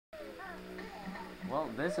Well,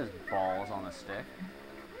 this is balls on the stick.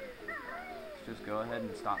 Let's just go ahead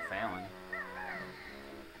and stop failing.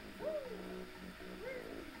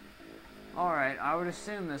 Alright, I would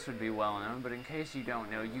assume this would be well known, but in case you don't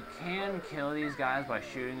know, you can kill these guys by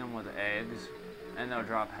shooting them with eggs, and they'll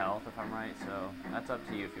drop health if I'm right, so that's up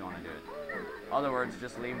to you if you want to do it. In other words,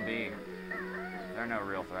 just leave them be. They're no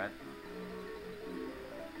real threat.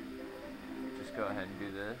 Just go ahead and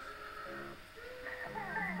do this.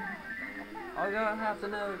 I got half the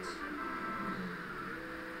notes.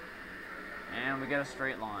 And we get a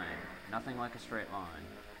straight line. Nothing like a straight line.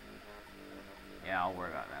 Yeah, I'll worry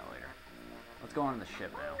about that later. Let's go on the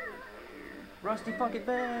ship now. Rusty fucking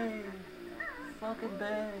Bay! Fucking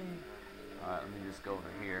Bay! Alright, let me just go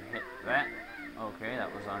over here. Hit that. Okay,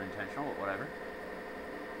 that was unintentional, but whatever.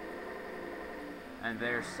 And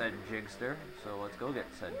there's said Jigster. So let's go get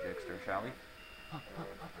said Jigster, shall we?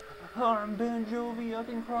 I'm Banjo-Kazooie, I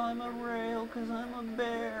can climb a rail 'cause I'm a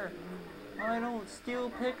bear. I don't steal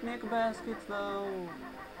picnic baskets though.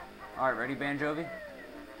 Alright, ready, Banjo-Kazooie?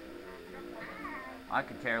 I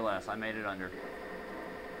could care less. I made it under.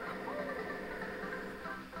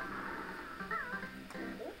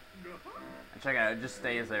 And check it out. It just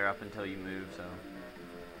stays there up until you move, so.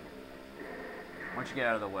 Once you get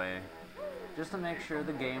out of the way. Just to make sure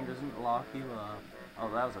the game doesn't lock you up. Oh,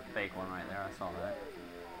 that was a fake one right there. I saw that.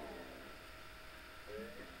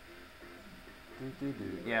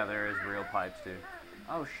 Yeah, there is real pipes, too.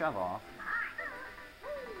 Oh, shove off.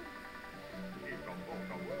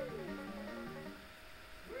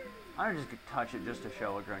 I just touch it just to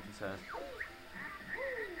show what Grunchy says.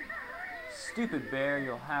 Stupid bear,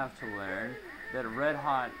 you'll have to learn that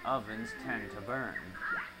red-hot ovens tend to burn.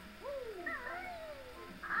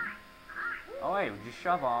 Oh wait, would you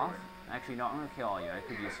shove off? Actually, no, I'm gonna kill all you. I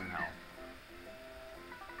could use some help.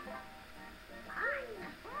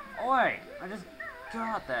 Oh wait, I just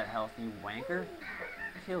got that health, you wanker.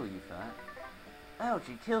 Kill you for that. Ouch,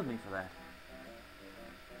 you killed me for that.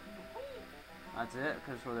 That's it,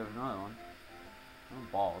 because there was another one. Oh,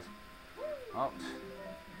 balls. Oh,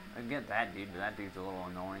 I get that dude, but that dude's a little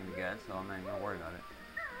annoying to get, so I'm not even gonna worry about it.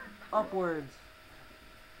 Upwards!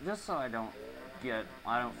 Just so I don't feel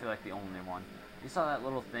like the only one. You saw that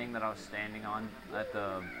little thing that I was standing on at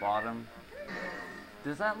the bottom?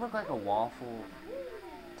 Does that look like a waffle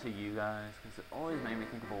to you guys? Because it always made me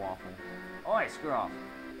think of a waffle. Oh, wait, screw off.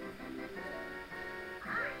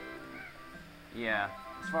 Yeah.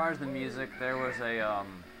 As far as the music, there was a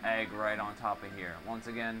egg right on top of here. Once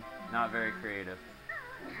again, not very creative.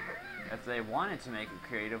 If they wanted to make it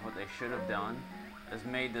creative, what they should have done is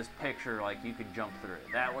made this picture like you could jump through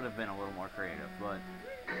it. That would have been a little more creative, but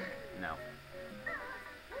no.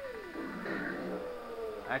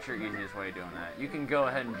 That's your easiest way of doing that. You can go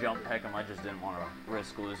ahead and jump peck them. I just didn't want to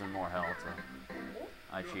risk losing more health, so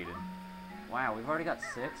I cheated. Wow, we've already got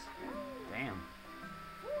 6? Damn.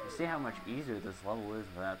 You see how much easier this level is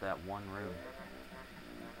without that one room.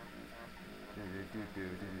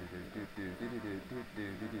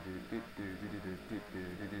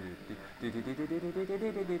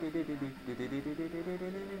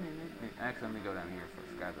 Actually, let me go down here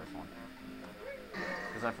first, grab this one.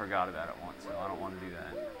 Because I forgot about it once, so I don't want to do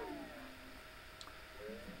that.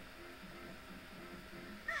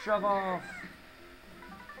 Shove off!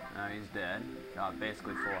 No, he's dead. Got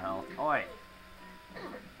basically full health. Oh, wait.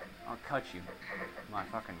 I'll cut you. My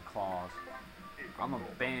fucking claws. I'm a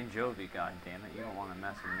Banjo-Kazooie, goddammit. You don't want to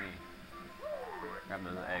mess with me. Grab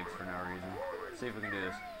those eggs for no reason. Let's see if we can do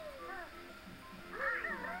this.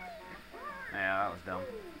 Yeah, that was dumb.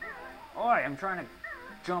 Oi, I'm trying to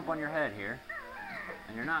jump on your head here.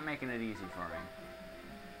 And you're not making it easy for me.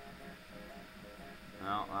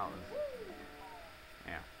 No, that was...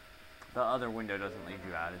 Yeah. The other window doesn't lead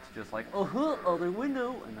you out. It's just like, oh, other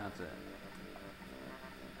window, and that's it.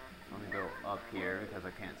 Let me go up here because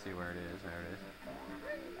I can't see where it is. There it is.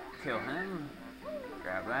 Kill him.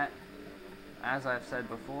 Grab that. As I've said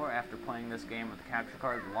before, after playing this game with the capture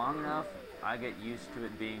card long enough, I get used to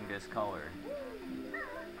it being discolored.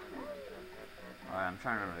 Alright, I'm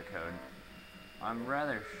trying to remember the code. I'm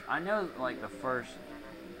rather... I know, like, the first...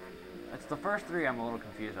 It's the first 3 I'm a little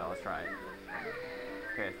confused about. Let's try it.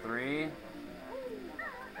 Okay, 3.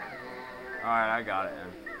 Alright, I got it then.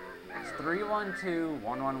 It's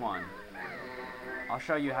 312-111. I'll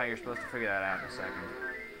show you how you're supposed to figure that out in a second.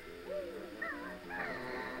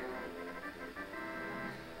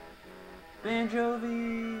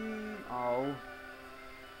 Banjo-Kazooie! Oh.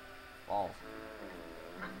 Balls.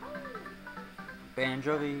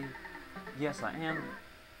 Banjo-Kazooie. Yes, I am.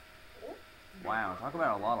 Wow, talk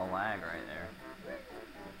about a lot of lag right there.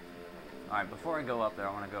 Alright, before I go up there,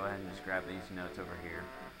 I want to go ahead and just grab these notes over here,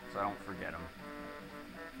 so I don't forget them.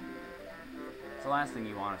 It's the last thing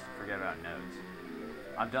you want is to forget about notes.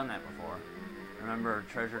 I've done that before. Remember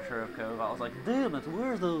Treasure Trove Cove? I was like, damn it,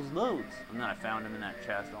 where's those notes? And then I found them in that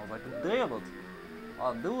chest, and I was like, damn it.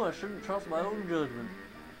 I knew I shouldn't trust my own judgment.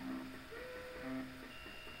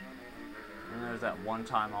 And there's that one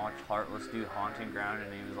time I watched Heartless do Haunting Ground,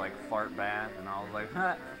 and he was like, fart bath, and I was like,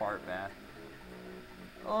 ha, fart bath.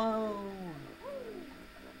 Oh.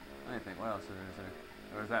 Let me think, what else is there?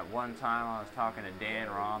 There was that one time I was talking to Dan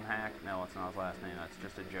Romhack. No, it's not his last name, that's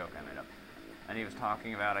just a joke I made up. And he was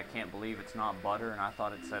talking about, I can't believe it's not butter, and I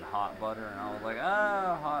thought it said hot butter, and I was like,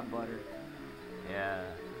 ah, hot butter. Yeah,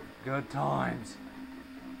 good times.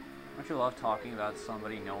 Don't you love talking about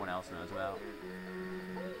somebody no one else knows about?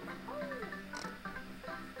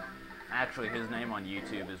 Actually, his name on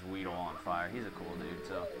YouTube is Weedle on Fire. He's a cool dude,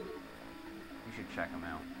 so you should check him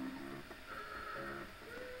out.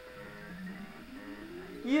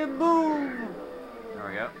 Yeah, boom! There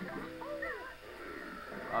we go.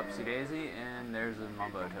 Upsy daisy, and there's a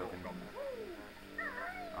Mumbo token.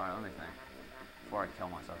 Alright, let me think. Before I kill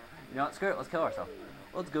myself. You know what, screw it, let's kill ourselves.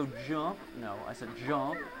 Let's go jump. No, I said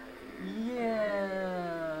jump.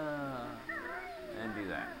 Yeah! And do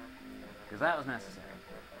that. Because that was necessary.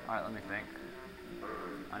 Alright, let me think.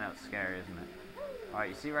 I know it's scary, isn't it? Alright,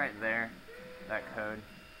 you see right there? That code?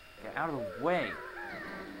 Get out of the way!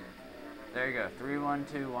 There you go.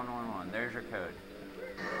 312111. There's your code.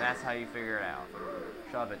 That's how you figure it out.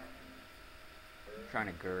 Shove it. You're trying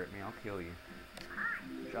to grr at me, I'll kill you.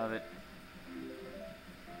 Shove it.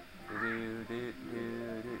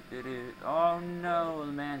 Oh no,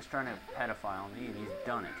 the man's trying to pedophile me and he's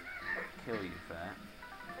done it. Kill you for that.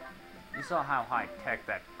 You saw how high tech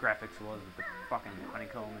that graphics was with the fucking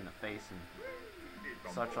honeycomb in the face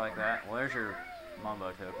and such like that. Well, there's your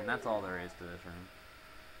Mumbo token. That's all there is to this room.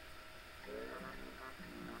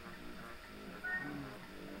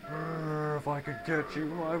 If I could get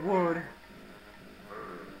you, I would.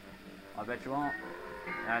 I bet you won't.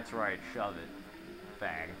 That's right, shove it.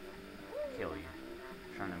 Fag. Kill you.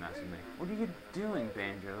 Trying to mess with me. What are you doing,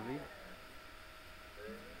 Banjo-Kazooie?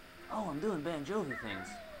 Oh, I'm doing Banjo-Kazooie things.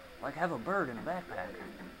 Like have a bird in a backpack.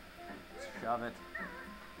 Shove it.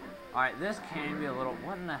 Alright, this can be a little...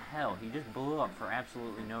 What in the hell? He just blew up for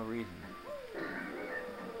absolutely no reason.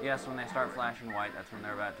 Yes, when they start flashing white, that's when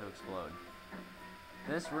they're about to explode.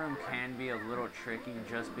 This room can be a little tricky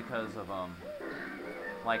just because of,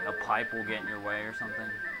 like a pipe will get in your way or something.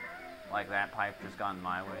 Like that pipe just got in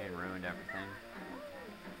my way and ruined everything.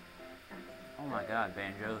 Oh my god,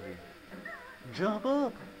 Banjo-Kazooie. Jump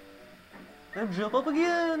up! Then jump up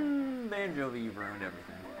again! Banjo-Kazooie, you've ruined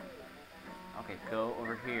everything. Okay, go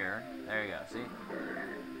over here. There you go, see?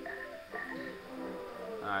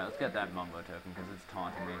 Alright, let's get that Mumbo token because it's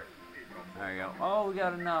taunting me. There you go. Oh, we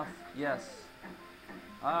got enough. Yes.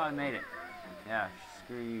 Oh, I made it. Yeah,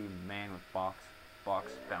 screw you, man with box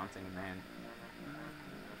bouncing man.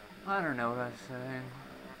 I don't know what I was saying.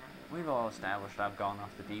 We've all established I've gone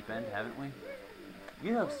off the deep end, haven't we?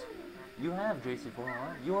 Yes, you have,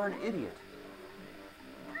 JC4R. You're an idiot.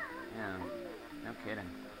 Yeah, no kidding.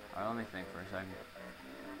 Alright, let me think for a second.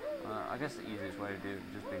 I guess the easiest way to do it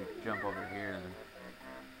would just be jump over here and then...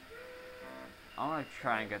 I want to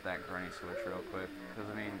try and get that granny switch real quick, because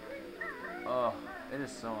I mean, oh, it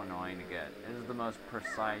is so annoying to get. It is the most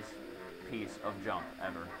precise piece of jump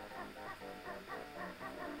ever.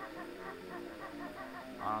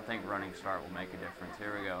 I don't think running start will make a difference.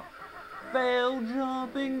 Here we go. Fail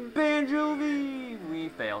jumping Banjo-Kazooie! We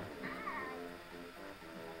failed.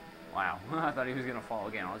 Wow, I thought he was gonna fall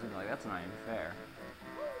again. I was gonna be like, that's not even fair.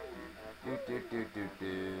 Banjo-Kazooie,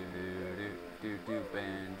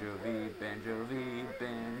 Banjo-Kazooie,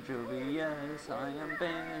 Banjo-Kazooie, yes, I am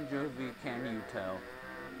Banjo-Kazooie, can you tell?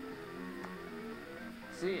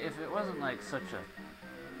 See, if it wasn't like such a...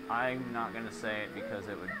 I'm not gonna say it because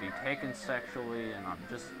it would be taken sexually, and I'm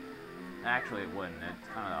just... Actually, it wouldn't. It's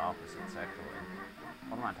kind of the opposite sexually.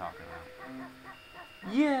 What am I talking about?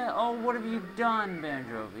 Yeah, oh, what have you done,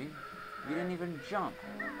 Banjo-Kazooie? You didn't even jump.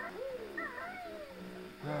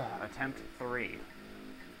 Attempt 3.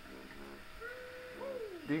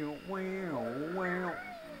 Banjo-Kazooie,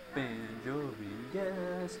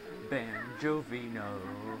 yes. Banjo-Kazooie, no.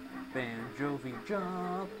 Banjo-Kazooie,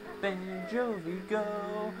 jump. Banjo-Kazooie, go.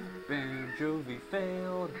 Banjo-Kazooie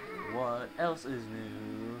failed. What else is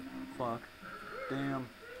new? Fuck. Damn.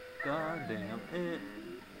 Goddamn it.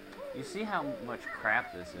 You see how much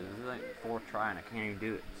crap this is? This is like 4th try and I can't even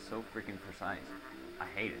do it. It's so freaking precise. I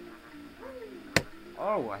hate it.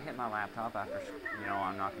 Oh, I hit my laptop after... You know,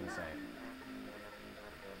 I'm not going to say it.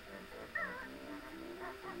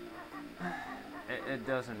 It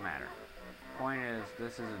doesn't matter. Point is,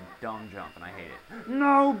 this is a dumb jump and I hate it.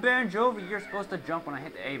 No, Banjo-Kazooie, you're supposed to jump when I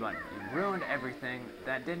hit the A button. You ruined everything.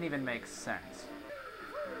 That didn't even make sense.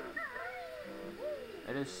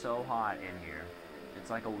 It is so hot in here. It's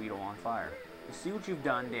like a Weedle on fire. You see what you've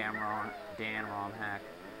done, Dan Rom hack.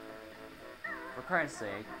 For Christ's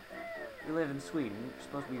sake, you live in Sweden. You're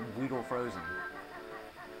supposed to be Weedle frozen.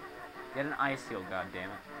 Get an ice heal,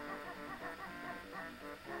 goddammit.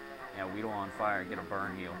 Yeah, Weedle on fire. Get a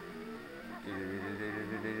burn heal.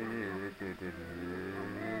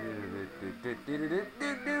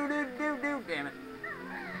 Damn it.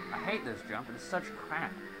 I hate this jump. It's such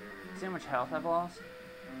crap. See how much health I've lost?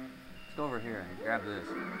 Let's go over here and grab this.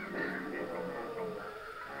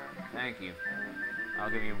 Thank you. I'll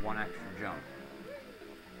give you one extra jump.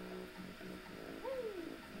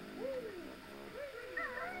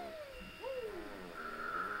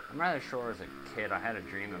 I'm rather sure as a kid I had a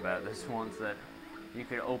dream about this once, that you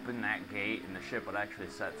could open that gate and the ship would actually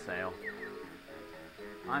set sail.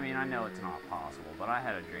 I mean, I know it's not possible, but I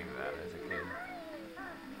had a dream about it as a kid.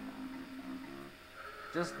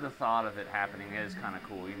 Just the thought of it happening is kind of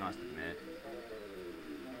cool, you must admit.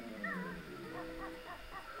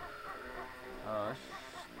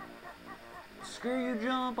 Screw you,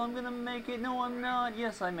 jump, I'm gonna make it. No, I'm not.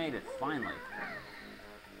 Yes, I made it, finally.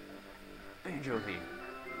 Banjo-Kazooie.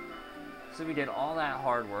 So we did all that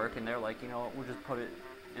hard work, and they're like, you know what, we'll just put it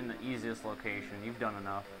in the easiest location. You've done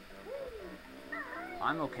enough.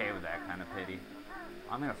 I'm okay with that kind of pity.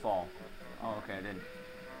 I'm gonna fall. Oh, okay, I didn't.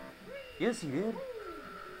 Yes, you did.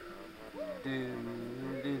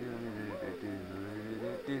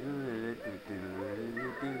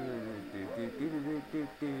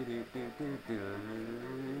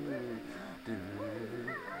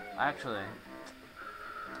 Actually,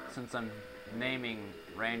 since I'm naming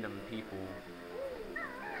random people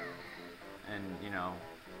and, you know,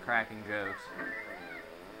 cracking jokes,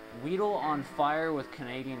 Weedle on fire with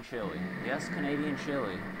Canadian chili. Yes, Canadian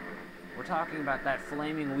chili. We're talking about that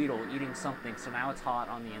flaming Weedle eating something, so now it's hot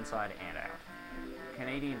on the inside and out.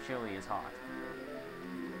 Canadian chili is hot.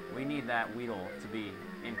 We need that Weedle to be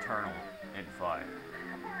internal and fire.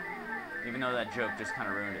 Even though that joke just kind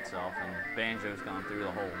of ruined itself and Banjo's gone through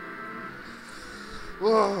the hole.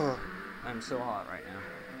 Whoa. I'm so hot right now.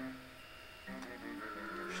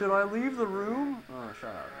 Should I leave the room? Oh,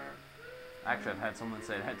 shut up. Actually, I've had someone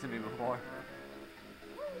say that to me before.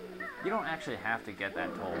 You don't actually have to get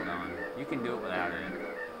that toll done. You can do it without it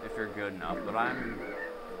if you're good enough, but I'm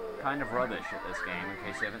kind of rubbish at this game, in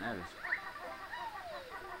case you haven't noticed.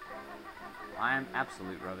 I am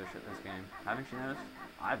absolute rubbish at this game. Haven't you noticed?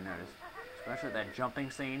 I've noticed. Especially that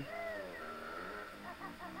jumping scene.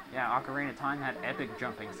 Yeah, Ocarina of Time had epic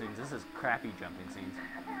jumping scenes. This is crappy jumping scenes.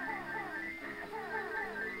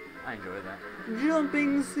 I enjoy that.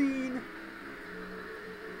 Jumping scene!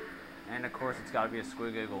 And of course it's gotta be a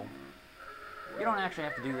squiggle. You don't actually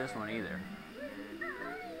have to do this one either.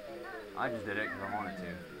 I just did it because I wanted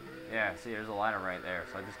to. Yeah, see, there's a ladder right there,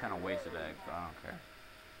 so I just kind of wasted eggs, but I don't care.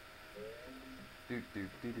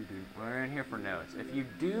 We're in here for notes. If you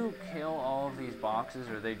do kill all of these boxes,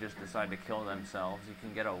 or they just decide to kill themselves, you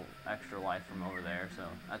can get an extra life from over there, so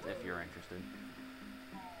that's if you're interested.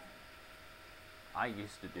 I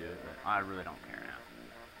used to do it, but I really don't care now.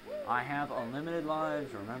 I have unlimited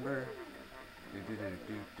lives, remember?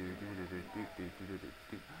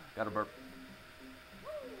 Got a burp.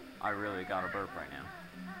 I really got a burp right now.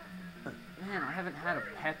 Man, I haven't had a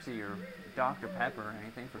Pepsi or Dr. Pepper or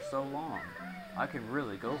anything for so long. I could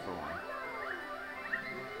really go for one.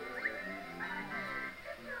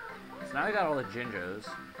 So now we got all the Jinjos.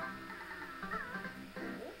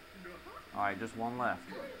 Alright, just one left.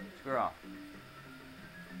 Screw off.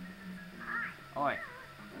 Oh wait.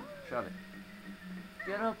 Shove it.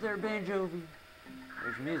 Get up there, Banjo-Kazooie.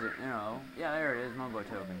 There's music, you know. Yeah, there it is, Mumbo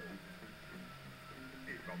Token.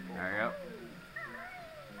 There you go.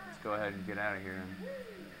 Let's go ahead and get out of here. And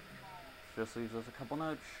just leaves us a couple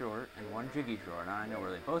notes short and one Jiggy short. Now I know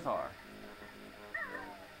where they both are.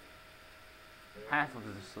 Half of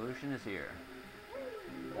the solution is here.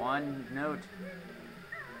 One note.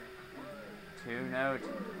 Two note.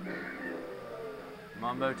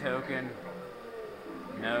 Mumbo Token.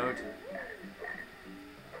 Note.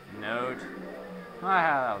 Note.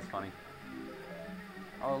 Ah, that was funny.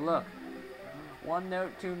 Oh, look. One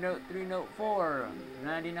note, two note, three note, 4.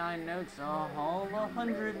 99 notes, all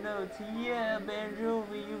 100 notes. Yeah,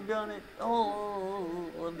 Banjo-Kazooie, you've done it. Oh,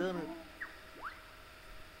 I've done it.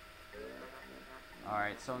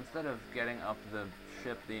 Alright, so instead of getting up the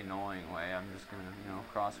ship the annoying way, I'm just gonna, you know,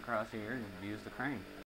 cross across here and use the crane.